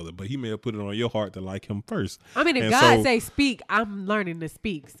to one another, but he may have put it on your heart to like him first. I mean, if God say speak, I'm learning to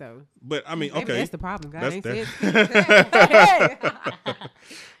speak. So, but I mean, maybe okay, that's the problem. God ain't said speak.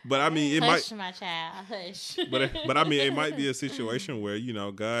 But I mean, hush, my child, hush. But I mean, it might be a situation where,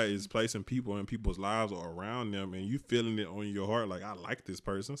 God is placing people in people's lives or around them, and you feeling it on your heart, like, I like this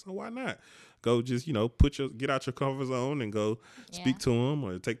person, so why not go just get out your comfort zone and go speak to them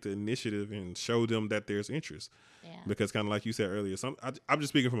or take the initiative and show them that there's interest. Yeah. Because kind of like you said earlier, I'm just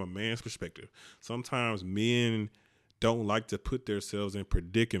speaking from a man's perspective. Sometimes men don't like to put themselves in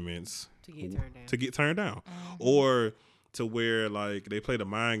predicaments to get turned down, mm-hmm. or to where like they play the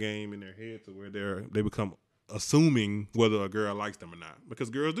mind game in their head to where they become assuming whether a girl likes them or not, because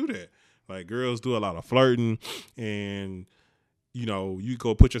girls do that. Like, girls do a lot of flirting, and you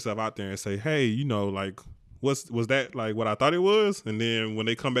go put yourself out there and say, hey, like, was that like what I thought it was? And then when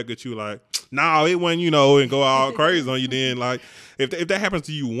they come back at you like, no, it wasn't, and go all crazy on you, then like if that happens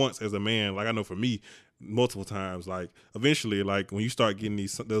to you once as a man, like I know for me, multiple times, like eventually, like when you start getting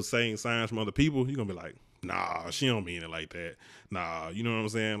those same signs from other people, you're gonna be like, nah, she don't mean it like that. Nah, you know what I'm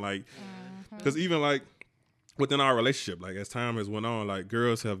saying? Like, because even like within our relationship, like as time has went on, like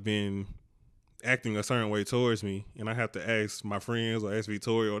girls have been acting a certain way towards me, and I have to ask my friends or ask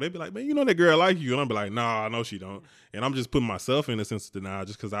Victoria, or they be like, man, that girl like you, and I'm be like, nah, I know she don't. And I'm just putting myself in a sense of denial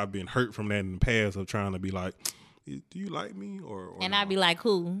just because I've been hurt from that in the past of trying to be like, do you like me or and no? I'd be like,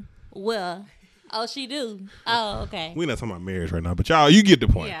 who? Well, oh, she do. Oh, okay. We're not talking about marriage right now, but y'all, you get the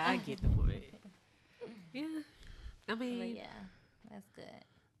point. Yeah, I get the point. Yeah, I mean, but yeah, that's good.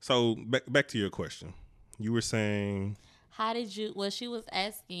 So back to your question. You were saying, how did you? Well, she was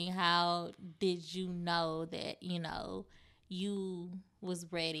asking, how did you know that you was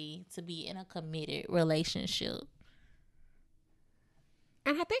ready to be in a committed relationship?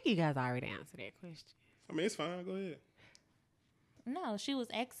 And I think you guys already answered that question. I mean, it's fine. Go ahead. No, she was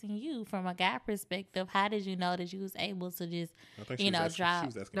asking you from a guy perspective. How did you know that you was able to just, I think she was asking, drop? She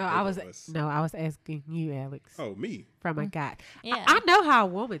was asking No, both of us. I was asking you, Alex. Oh, me. From a guy. Yeah. I know how a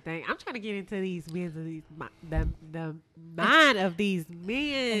woman think. I'm trying to get into these men's of these the mind of these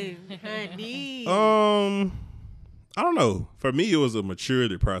men, honey. I don't know. For me, it was a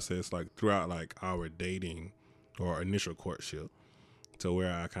maturity process, like throughout like our dating or initial courtship, to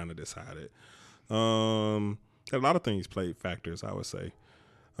where I kind of decided. A lot of things played factors, I would say.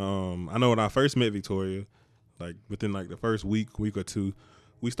 I know when I first met Victoria, like within like the first week or two,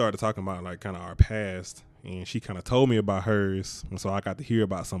 we started talking about like kind of our past, and she kind of told me about hers, and so I got to hear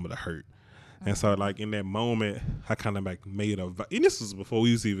about some of the hurt. And so, like, in that moment, I kind of, like, made a... And this was before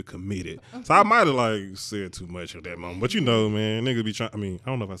we was even committed. So, I might have, like, said too much at that moment. But, you know, man, niggas be trying... I mean, I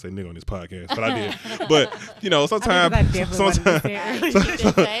don't know if I say nigga on this podcast, but I did. But, you know, sometimes...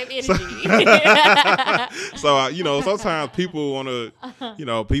 So, you know, sometimes people want to... You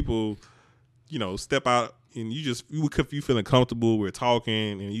know, people, you know, step out and you feeling comfortable, we're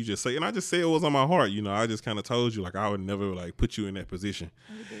talking, and you just say... And I just said it was on my heart, you know. I just kind of told you, like, I would never, like, put you in that position.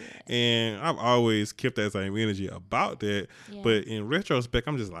 And I've always kept that same energy about that. Yeah. But in retrospect,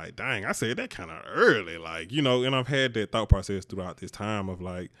 I'm just like, dang, I said that kind of early. Like, you know, and I've had that thought process throughout this time of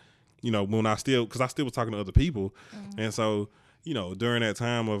like, you know, when because I still was talking to other people. Mm-hmm. And so, you know, during that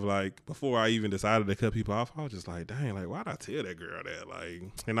time of like, before I even decided to cut people off, I was just like, dang, like, why'd I tell that girl that? Like,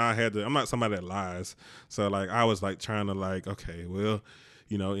 and I'm not somebody that lies. So like, I was like trying to like, okay, well,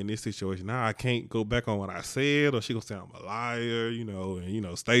 you know, in this situation, now I can't go back on what I said, or she gonna say I'm a liar, you know. And you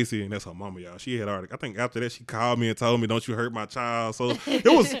know, Stacy, and that's her mama, y'all. She had already. I think after that, she called me and told me, "Don't you hurt my child." So it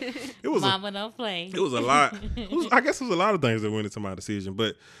was. Mama, don't play. It was a lot. I guess it was a lot of things that went into my decision,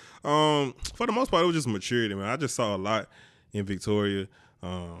 but for the most part, it was just maturity, man. I just saw a lot in Victoria,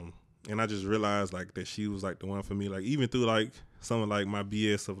 and I just realized like that she was like the one for me. Like even through like some of like my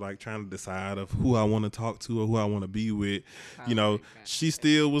BS of like trying to decide of who I want to talk to or who I want to be with, you know, she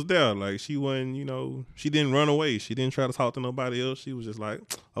still was there. Like she wasn't, you know, she didn't run away. She didn't try to talk to nobody else. She was just like,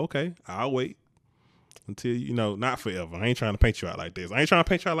 okay, I'll wait until, you know, not forever. I ain't trying to paint you out like this. I ain't trying to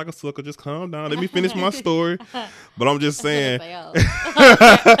paint you out like a sucker. Just calm down. Let me finish my story. But I'm just saying.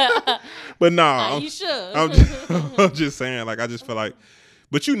 But nah, I'm just saying, like, I just feel like,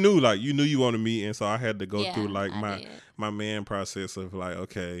 but you knew you wanted me, and so I had to go through like my man process of like,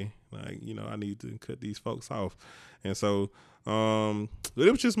 okay, like, you know, I need to cut these folks off. And so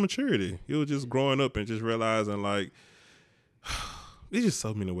it was just maturity. It was just growing up and just realizing like there's just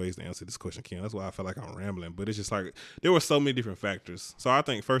so many ways to answer this question, Kim. That's why I feel like I'm rambling, but it's just like there were so many different factors. So I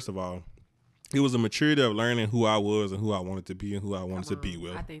think first of all, it was a maturity of learning who I was and who I wanted to be and who I wanted to be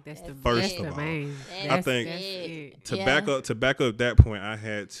with. I think that's the first of all. Main. I think to back up that point, I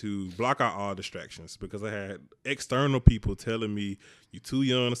had to block out all distractions because I had external people telling me, "You're too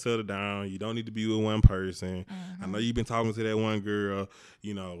young to settle down. You don't need to be with one person. I know you've been talking to that one girl.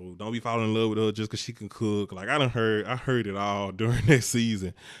 You know, don't be falling in love with her just because she can cook." Like I heard it all during that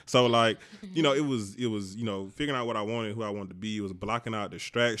season. So like, you know, it was you know, figuring out what I wanted, who I wanted to be. It was blocking out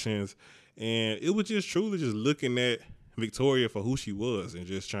distractions. And it was just truly just looking at Victoria for who she was and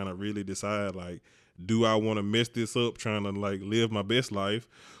just trying to really decide, like, do I want to mess this up trying to, like, live my best life,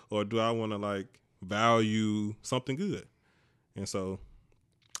 or do I want to, like, value something good? And so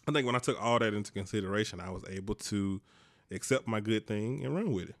I think when I took all that into consideration, I was able to accept my good thing and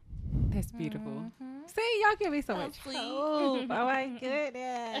run with it. That's beautiful. Mm-hmm. See, y'all give me so much hope. Oh, my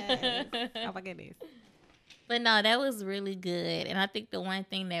goodness. Oh, my goodness. But no, that was really good. And I think the one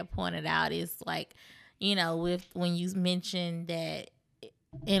thing that pointed out is like, you know, when you mentioned that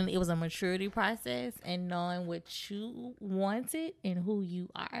and it was a maturity process and knowing what you wanted and who you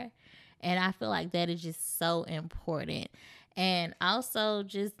are. And I feel like that is just so important. And also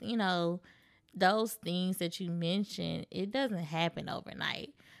just, you know, those things that you mentioned, it doesn't happen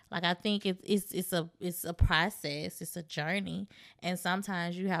overnight. Like I think it's a process, it's a journey, and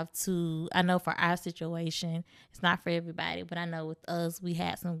sometimes you have to. I know for our situation, it's not for everybody, but I know with us, we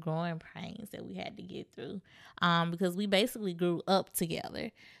had some growing pains that we had to get through, because we basically grew up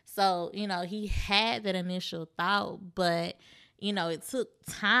together. So you know, he had that initial thought, but you know, it took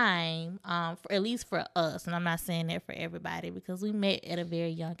time, for, at least for us, and I'm not saying that for everybody because we met at a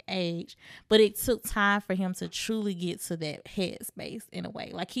very young age, but it took time for him to truly get to that headspace in a way.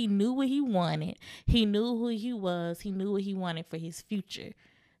 Like he knew what he wanted. He knew who he was. He knew what he wanted for his future.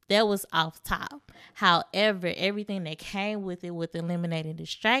 that was off top. However, everything that came with it, with eliminating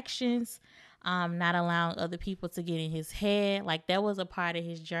distractions, not allowing other people to get in his head, like that was a part of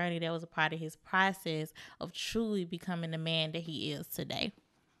his journey. That was a part of his process of truly becoming the man that he is today.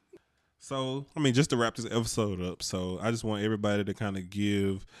 So, I mean, just to wrap this episode up, so I just want everybody to kind of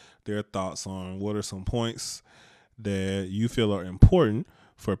give their thoughts on what are some points that you feel are important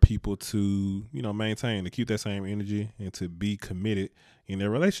for people to, maintain, to keep that same energy and to be committed in their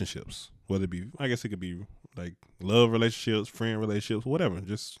relationships. Whether it be, I guess it could be like love relationships, friend relationships, whatever.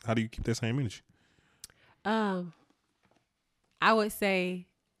 Just how do you keep that same energy? I would say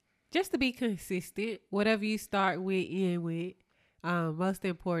just to be consistent, whatever you start with, end with, most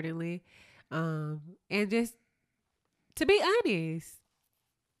importantly, and just to be honest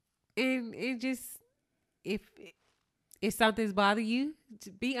and just if something's bothering you,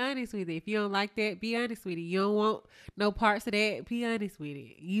 be honest with it. If you don't like that, be honest with it. You don't want no parts of that, be honest with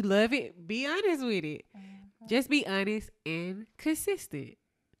it. You love it, be honest with it. Just be honest and consistent.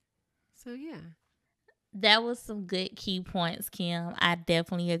 So, yeah. That was some good key points, Kim. I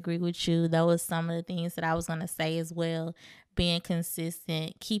definitely agree with you. That was some of the things that I was going to say as well. Being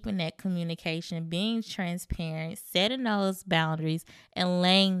consistent, keeping that communication, being transparent, setting those boundaries, and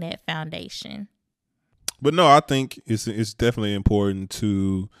laying that foundation. But no, I think it's definitely important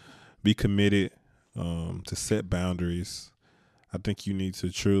to be committed, to set boundaries. I think you need to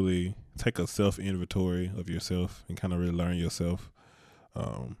truly take a self-inventory of yourself and kind of really learn yourself.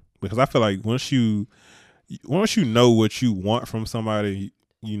 Because I feel like once you know what you want from somebody,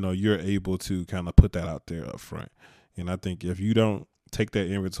 you're able to kind of put that out there up front. And I think if you don't take that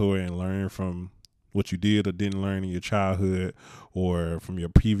inventory and learn from what you did or didn't learn in your childhood or from your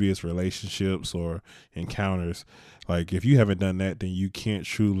previous relationships or encounters, like if you haven't done that, then you can't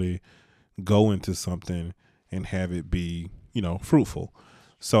truly go into something and have it be, fruitful.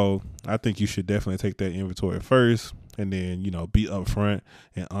 So I think you should definitely take that inventory first and then, be upfront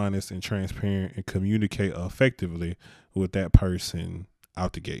and honest and transparent and communicate effectively with that person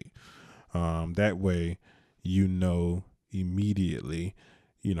out the gate. That way, immediately,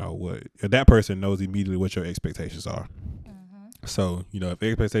 what that person knows immediately what your expectations are. Mm-hmm. So, if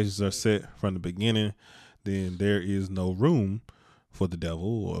expectations are set from the beginning, then there is no room for the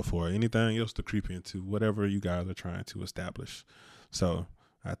devil or for anything else to creep into whatever you guys are trying to establish. So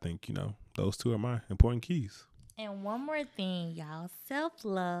I think, those two are my important keys. And one more thing, y'all,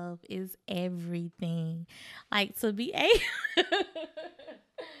 self-love is everything. Like to be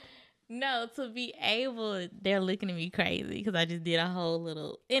able, they're looking at me crazy because I just did a whole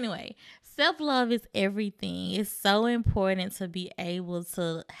little, anyway, self-love is everything. It's so important to be able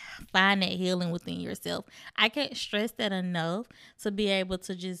to find that healing within yourself. I can't stress that enough. To be able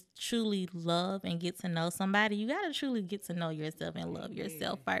to just truly love and get to know somebody, you got to truly get to know yourself and love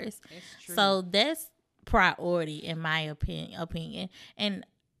yourself first. So that's priority in my opinion. And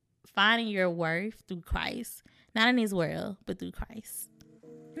finding your worth through Christ, not in this world, but through Christ.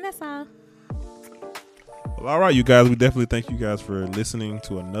 And that's all. Well, all right, you guys. We definitely thank you guys for listening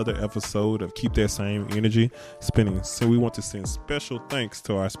to another episode of Keep That Same Energy Spinning. So we want to send special thanks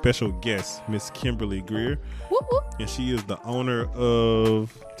to our special guest, Miss Kimberly Greer. Woo-hoo. And she is the owner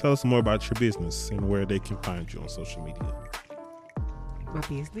of, tell us more about your business and where they can find you on social media. My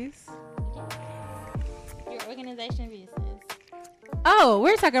business? Your organization business. Oh,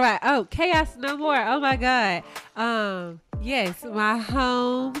 we're talking about, Chaos No More. Oh my God. Yes, my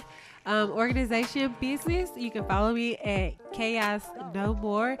home organization business. You can follow me at Chaos No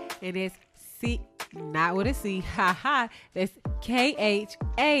More, and it's C, not with a C. Haha. That's KHAOSNOMORE.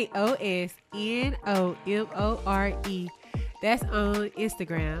 That's on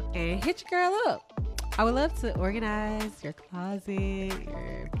Instagram, and hit your girl up. I would love to organize your closet,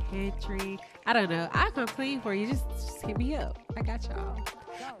 your pantry. I don't know. I come clean for you. Just hit me up. I got y'all.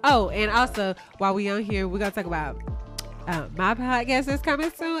 Oh, and also, while we on here, we're going to talk about my podcast is coming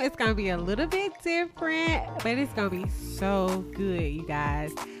soon. It's going to be a little bit different, but it's going to be so good, you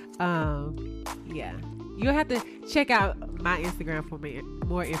guys. Yeah. You'll have to check out my Instagram for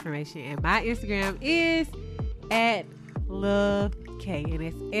more information. And my Instagram is at Love K, and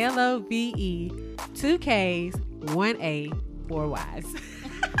it's LOVE 2 Ks 1 A 4 Ys.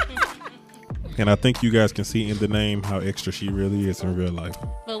 And I think you guys can see in the name how extra she really is in real life.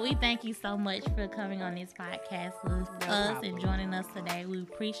 But we thank you so much for coming on this podcast with us and joining us today. We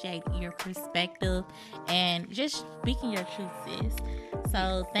appreciate your perspective and just speaking your truth, sis.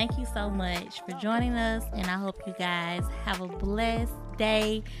 So thank you so much for joining us, and I hope you guys have a blessed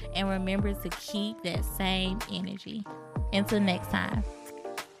day, and remember to keep that same energy. Until next time.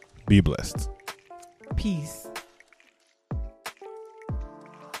 Be blessed. Peace.